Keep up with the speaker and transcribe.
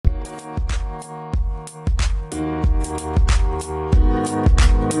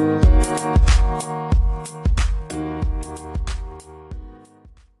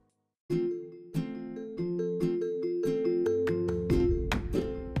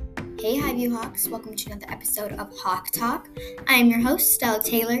Hey Highview Hawks, welcome to another episode of Hawk Talk. I am your host, Stella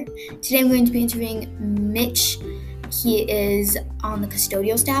Taylor. Today I'm going to be interviewing Mitch. He is on the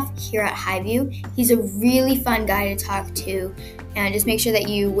custodial staff here at Highview. He's a really fun guy to talk to, and just make sure that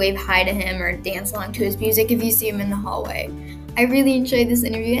you wave hi to him or dance along to his music if you see him in the hallway. I really enjoyed this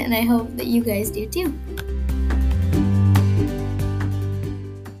interview, and I hope that you guys do too.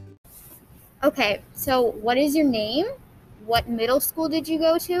 Okay, so what is your name? What middle school did you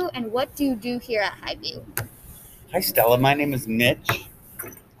go to, and what do you do here at Highview? Hi, Stella. My name is Mitch.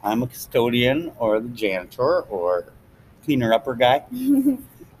 I'm a custodian or the janitor or cleaner-upper guy.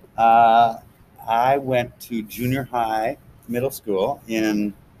 I went to junior high, middle school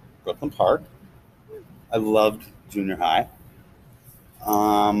in Brooklyn Park. I loved junior high.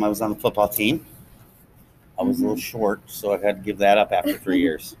 I was on the football team. I was a little short, so I had to give that up after 3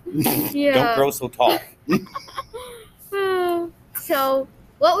 years. Don't grow so tall. So,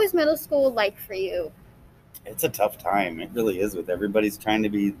 what was middle school like for you? It's a tough time. It really is. With everybody's trying to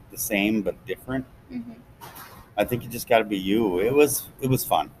be the same but different. Mm-hmm. I think you just got to be you. It was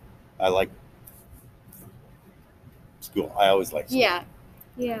fun. I like school. I always liked school.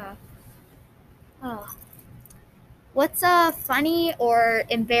 Yeah. Oh. What's a funny or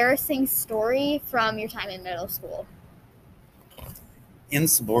embarrassing story from your time in middle school?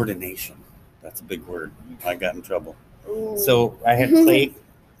 Insubordination. That's a big word. I got in trouble. Ooh. So I had clay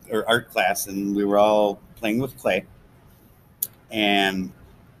or art class, and we were all playing with clay. And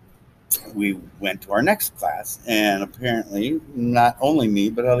we went to our next class, and apparently not only me,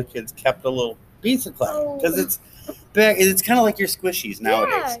 but other kids kept a little piece of clay because it's big. It's kind of like your squishies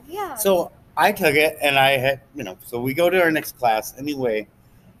nowadays. Yeah. So I took it, and I had, so we go to our next class. Anyway,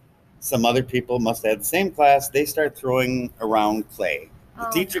 some other people must have had the same class. They start throwing around clay. The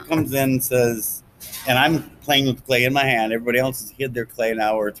teacher comes in and says, and I'm playing with clay in my hand. Everybody else has hid their clay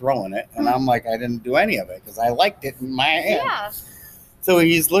now or throwing it. And I'm like, I didn't do any of it because I liked it in my hand. Yeah. So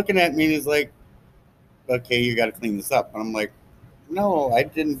he's looking at me and he's like, okay, you got to clean this up. And I'm like, no, I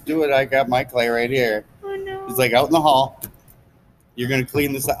didn't do it. I got my clay right here. Oh, no. He's like, out in the hall. You're going to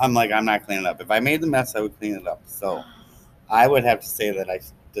clean this up. I'm like, I'm not cleaning it up. If I made the mess, I would clean it up. So I would have to say that I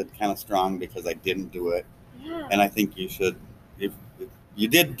stood kind of strong because I didn't do it. Yeah. And I think you should, if you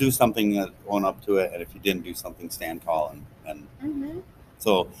did do something, own up to it. And if you didn't do something, stand tall. And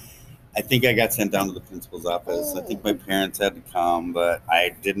So I think I got sent down to the principal's office. I think my parents had to come, but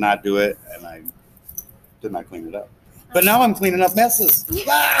I did not do it. And I did not clean it up. But now I'm cleaning up messes.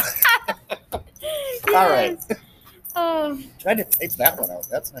 All right. Try to take that one out.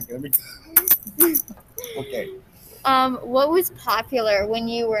 That's not going to be okay. What was popular when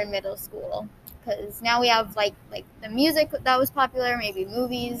you were in middle school? Because now we have like the music that was popular, maybe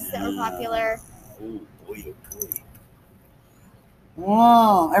movies that were popular. Oh boy.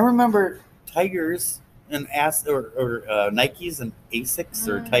 Wow, I remember Tigers and Nikes and Asics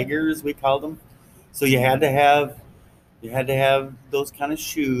or Tigers, we called them. So you had to have those kind of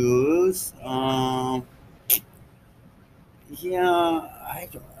shoes.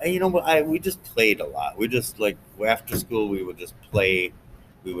 We just played a lot. We just after school we would just play.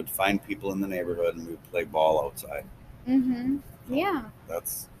 We would find people in the neighborhood and we would play ball outside. Yeah.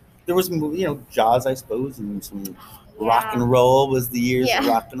 There was Jaws, I suppose, and some rock and roll was the years of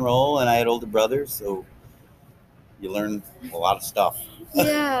rock and roll, and I had older brothers, so you learn a lot of stuff.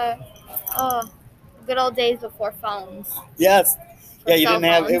 Yeah. Oh, good old days before phones. Yes. Yeah, you didn't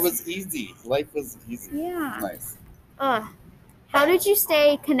have. It was easy. Life was easy. Yeah. Nice. How did you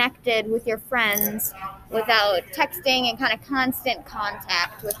stay connected with your friends without texting and kind of constant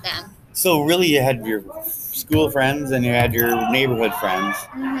contact with them? So really, you had your school friends and you had your neighborhood friends,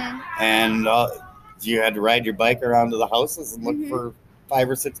 and you had to ride your bike around to the houses and look for 5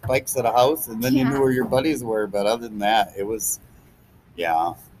 or 6 bikes at a house, and then you knew where your buddies were. But other than that, it was, you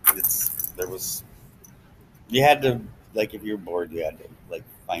had to, if you were bored, you had to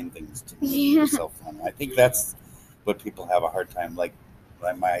find things to make yourself fun. I think that's what people have a hard time. I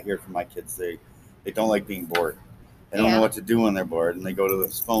hear from my kids, they don't like being bored. They don't know what to do when they're bored, and they go to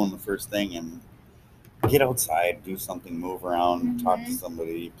this phone the first thing and get outside, do something, move around, talk to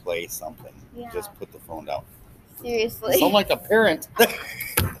somebody, play something. Just put the phone down. Seriously. I sound like a parent.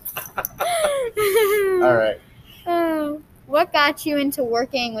 All right. What got you into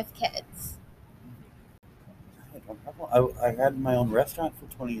working with kids? I had my own restaurant for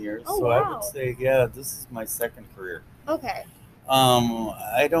 20 years, so wow. I would say, this is my second career. Okay.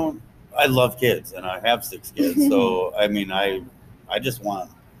 I love kids, and I have 6 kids, so,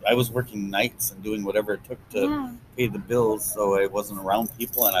 I was working nights and doing whatever it took to pay the bills, so I wasn't around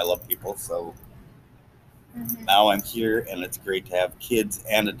people, and I love people, so Now I'm here, and it's great to have kids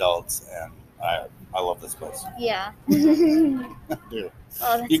and adults, and I love this place. Yeah. I do.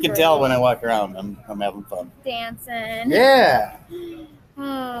 Oh, that's You can great. tell when I walk around, I'm having fun. Dancing. Yeah.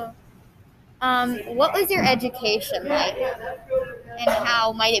 Oh. What was your education like, and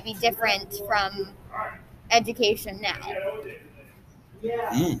how might it be different from education now?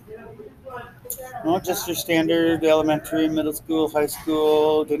 Well, just your standard elementary, middle school, high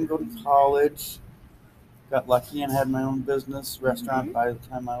school. Didn't go to college. Got lucky and had my own business restaurant by the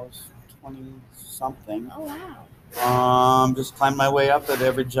time I was 20 something. Oh wow. Just climbed my way up at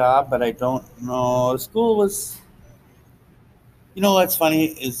every job, but I don't know. School was, what's funny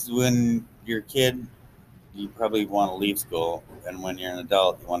is when you're a kid, you probably want to leave school, and when you're an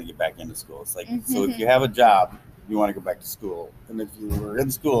adult, you want to get back into school. It's like, so if you have a job, you want to go back to school, and if you were in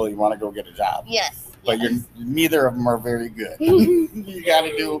school, you want to go get a job. Yes. But neither of them are very good. You got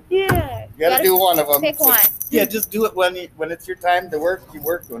to do. Yeah. You got to do one of them. Pick one. Yeah, just do it when it's your time to work. You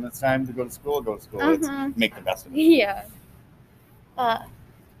work. When it's time to go to school, go to school. It's make the best of it. Yeah.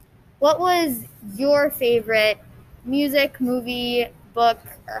 What was your favorite music, movie, book,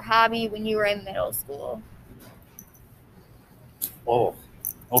 or hobby when you were in middle school? Oh,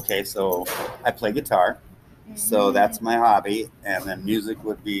 okay. So I play guitar. So that's my hobby. And then music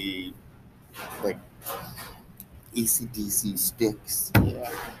would be like AC/DC, Styx,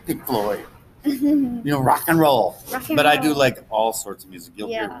 Pink Floyd, rock and roll. But I do like all sorts of music. You'll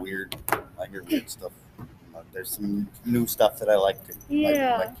hear weird. I hear weird stuff. There's some new stuff that I like to.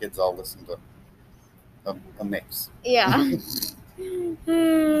 My kids all listen to a mix. Yeah.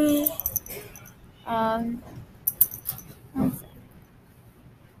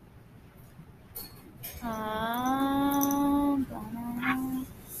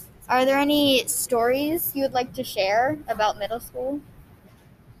 Are there any stories you would like to share about middle school?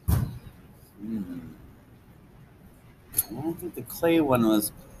 I think the clay one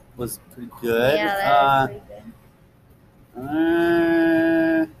was pretty good. Yeah, that was pretty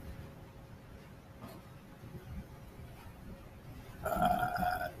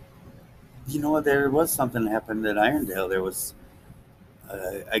good. There was something that happened at Irondale. There was,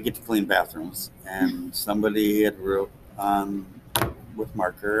 I get to clean bathrooms, and somebody had wrote with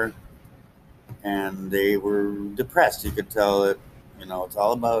marker, and they were depressed. You could tell that, it's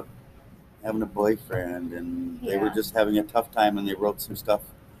all about having a boyfriend, and they were just having a tough time, and they wrote some stuff,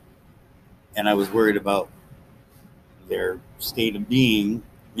 and I was worried about their state of being,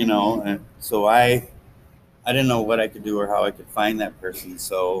 and so I didn't know what I could do or how I could find that person.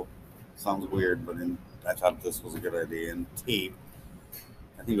 So sounds weird, but I thought this was a good idea. And tape,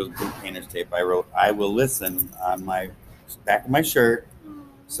 I think it was blue painter's tape. I wrote "I will listen" on my back of my shirt.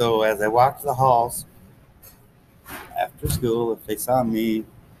 So as I walked the halls after school, if they saw me,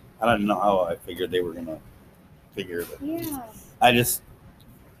 I don't know how I figured they were gonna figure that. Yeah.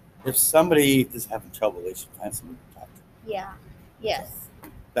 If somebody is having trouble, they should find somebody to talk to. Yeah. Yes.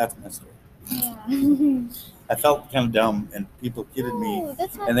 That's my story. Yeah. I felt kind of dumb, and people kidded me,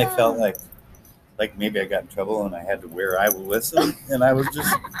 and they felt like maybe I got in trouble, and I had to wear "I will listen," and I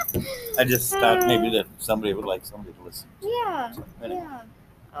just thought maybe that somebody would like somebody to listen. Yeah. So, anyway. Yeah.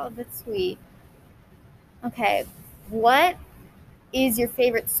 Oh, that's sweet. Okay, what is your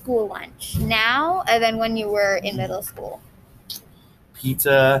favorite school lunch now, and then when you were in middle school?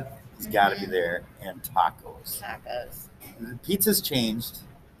 Pizza has got to be there, and tacos. The pizza's changed.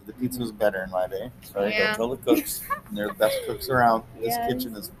 The pizza was better in my day. So I go tell the cooks, and they're the best cooks around. This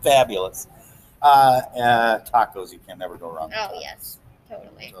kitchen is fabulous. Tacos, you can never go wrong with tacos. Yes,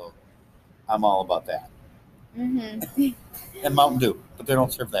 totally. So I'm all about that. And Mountain Dew, but they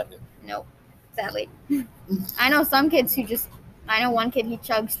don't serve that here. Nope, sadly. I know some kids who I know one kid, he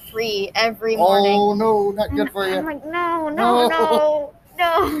chugs 3 every morning. Oh, no, not good for you. I'm like, no.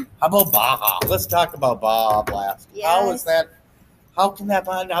 How about Baja? Let's talk about Baja Blast. Yes. How is that? How can that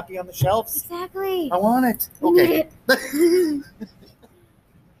not be on the shelves? Exactly. I want it. Okay.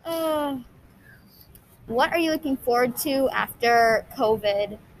 What are you looking forward to after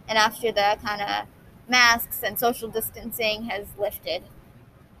COVID and after the kind of masks and social distancing has lifted?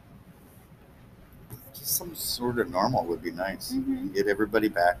 Just some sort of normal would be nice. Get everybody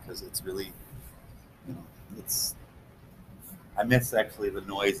back, because it's really, I miss actually the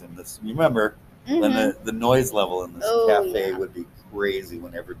noise in this. Remember when the noise level in this cafe would be crazy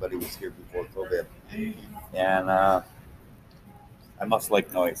when everybody was here before COVID. And I must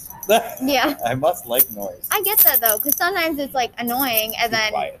like noise. Yeah. I must like noise. I get that though, because sometimes it's like annoying, and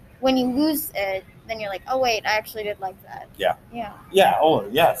then when you lose it, then you're like, oh wait, I actually did like that. Yeah. Oh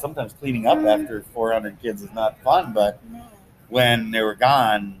yeah. Sometimes cleaning up after 400 kids is not fun, but when they were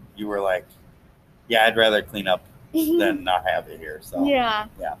gone, you were like, Yeah, I'd rather clean up than not have you here. So Yeah.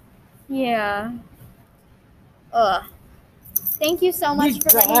 Yeah. Yeah. Ugh. Thank you so much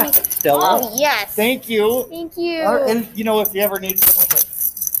for letting me. Stella. Oh, yes. Thank you. Thank you. And if you ever need someone to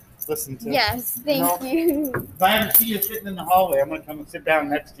listen to. Yes, thank you. If I ever see you sitting in the hallway, I'm gonna come and sit down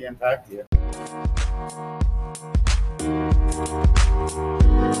next to you and talk to you.